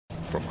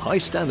From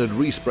high-standard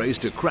resprays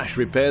to crash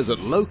repairs at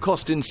low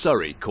cost in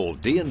Surrey, call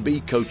B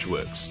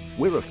Coachworks.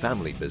 We're a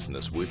family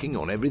business working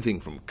on everything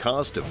from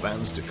cars to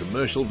vans to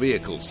commercial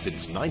vehicles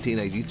since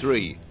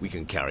 1983. We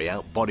can carry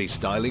out body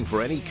styling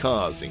for any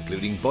cars,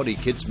 including body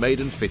kits made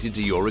and fitted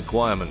to your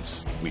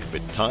requirements. We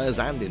fit tyres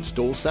and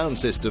install sound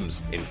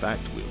systems. In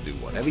fact, we'll do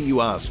whatever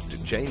you ask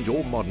to change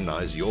or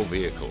modernise your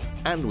vehicle.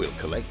 And we'll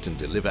collect and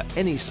deliver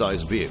any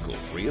size vehicle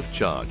free of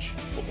charge.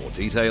 For more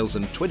details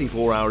and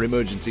 24-hour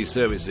emergency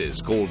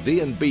services, call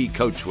D&B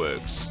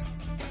Coachworks.